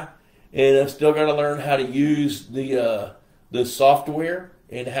Spotify, and I've still got to learn how to use the software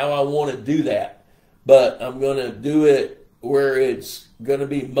and how I want to do that. But I'm going to do it where it's going to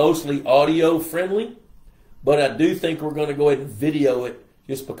be mostly audio friendly, but I do think we're going to go ahead and video it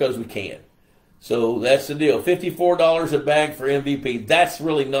just because we can. So that's the deal. $54 a bag for MVP. That's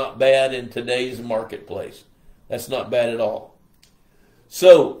really not bad in today's marketplace. That's not bad at all.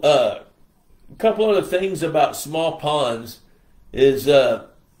 So a couple other things about small ponds is Aguilar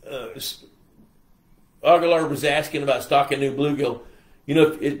was asking about stocking new bluegill.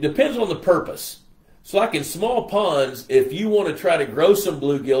 It depends on the purpose. So like in small ponds, if you want to try to grow some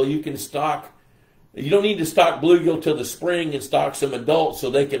bluegill, you can stock. You don't need to stock bluegill till the spring and stock some adults so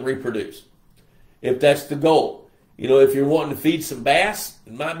they can reproduce, if that's the goal. If you're wanting to feed some bass,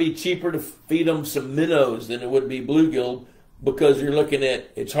 it might be cheaper to feed them some minnows than it would be bluegill, because you're looking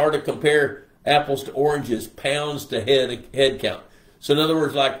at, it's hard to compare apples to oranges, pounds to head count. So in other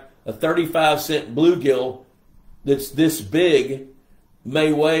words, like a 35-cent bluegill that's this big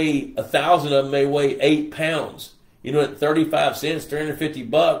may weigh, 1,000 of them may weigh 8 pounds. At 35 cents,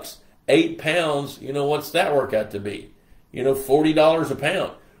 $350, 8 pounds, what's that work out to be? $40 a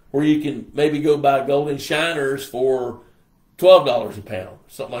pound. Where you can maybe go buy golden shiners for $12 a pound,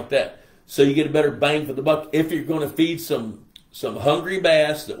 something like that. So you get a better bang for the buck. If you're going to feed some hungry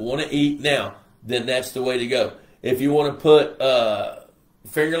bass that want to eat now, then that's the way to go. If you want to put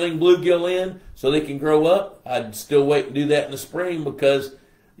fingerling bluegill in so they can grow up, I'd still wait and do that in the spring, because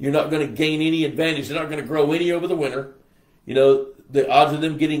you're not going to gain any advantage. They're not going to grow any over the winter. The odds of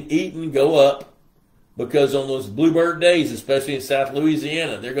them getting eaten go up, because on those bluebird days, especially in South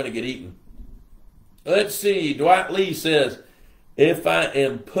Louisiana, they're going to get eaten. Let's see. Dwight Lee says, if I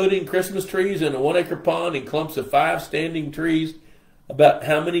am putting Christmas trees in a 1 acre pond in clumps of 5 standing trees, about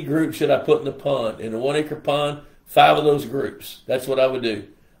how many groups should I put in the pond? In a 1 acre pond, 5 of those groups. That's what I would do.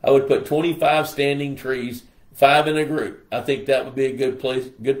 I would put 25 standing trees, 5 in a group. I think that would be a good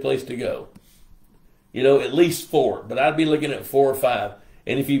place to go. You know, at least 4, but I'd be looking at 4 or 5.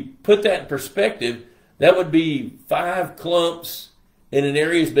 And if you put that in perspective, that would be 5 clumps in an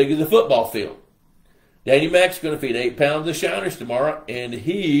area as big as a football field. Danny Mac's going to feed 8 pounds of shiners tomorrow, and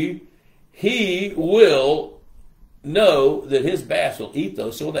he will know that his bass will eat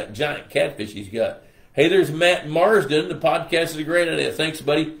those. So that giant catfish he's got. Hey, there's Matt Marsden. The podcast is a great idea. Thanks,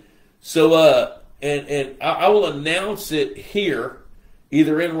 buddy. So, and I will announce it here,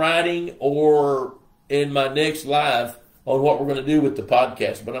 either in writing or in my next live on what we're going to do with the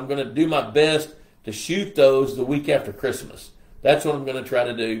podcast. But I'm going to do my best to shoot those the week after Christmas. That's what I'm going to try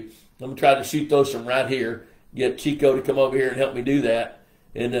to do. I'm going to try to shoot those from right here, get Chico to come over here and help me do that,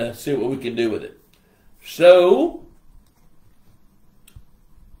 and see what we can do with it. So,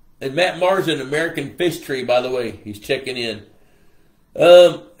 and Matt Marsden, American Fish Tree, by the way, he's checking in.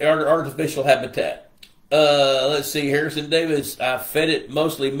 Artificial habitat. Let's see, Harrison Davis, I fed it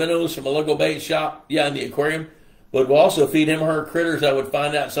mostly minnows from a local bait shop, in the aquarium, but we'll also feed him or her critters I would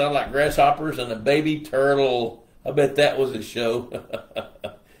find outside like grasshoppers and a baby turtle. I bet that was a show.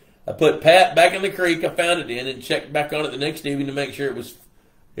 I put Pat back in the creek I found it in and checked back on it the next evening to make sure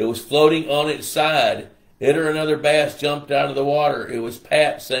it was floating on its side. It or another bass jumped out of the water. It was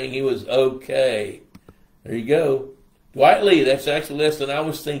Pat saying he was okay. There you go. Dwight Lee, that's actually less than I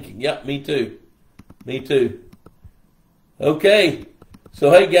was thinking. Yep, me too. Me too. Okay.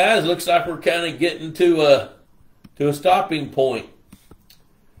 So, hey, guys, looks like we're kind of getting to a stopping point.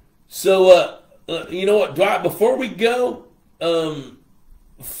 So, you know what, Dwight, before we go,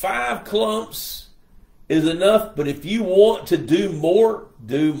 5 clumps is enough, but if you want to do more,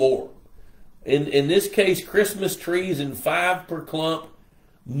 do more. In this case, Christmas trees and 5 per clump,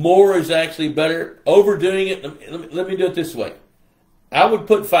 more is actually better. Overdoing it, let me do it this way. I would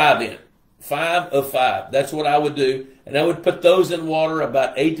put 5 in. 5 of 5. That's what I would do. And I would put those in water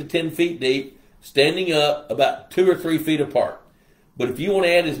about 8 to 10 feet deep, standing up about 2 or 3 feet apart. But if you want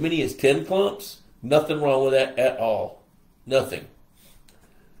to add as many as 10 clumps, nothing wrong with that at all. Nothing.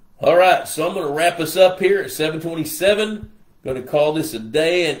 All right, so I'm going to wrap us up here at 7:27. Going to call this a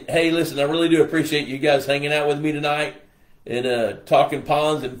day. And, hey, listen, I really do appreciate you guys hanging out with me tonight and talking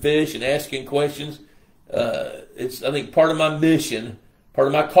ponds and fish and asking questions. It's, I think, part of my mission, part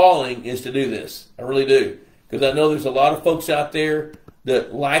of my calling is to do this. I really do. Because I know there's a lot of folks out there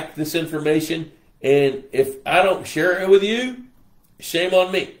that like this information. And if I don't share it with you, shame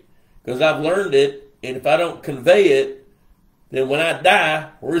on me. Because I've learned it. And if I don't convey it, then when I die,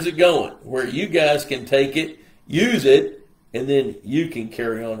 where's it going? Where you guys can take it, use it, and then you can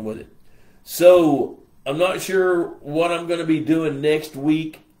carry on with it. So I'm not sure what I'm going to be doing next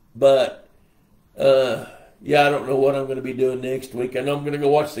week, but I don't know what I'm going to be doing next week. I know I'm going to go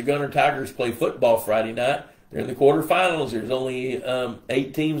watch the Gunner Tigers play football Friday night. They're in the quarterfinals. There's only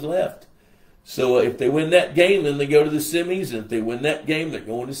 8 teams left. So if they win that game, then they go to the semis, and if they win that game, they're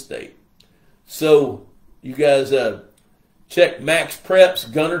going to state. So you guys check Max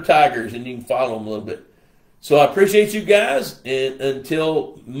Preps, Gunner Tigers, and you can follow them a little bit. So I appreciate you guys, and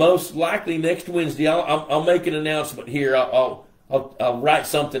until most likely next Wednesday, I'll make an announcement here. I'll write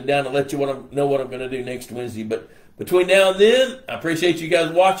something down to let you know what I'm going to do next Wednesday. But between now and then, I appreciate you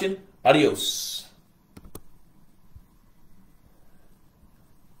guys watching. Adios.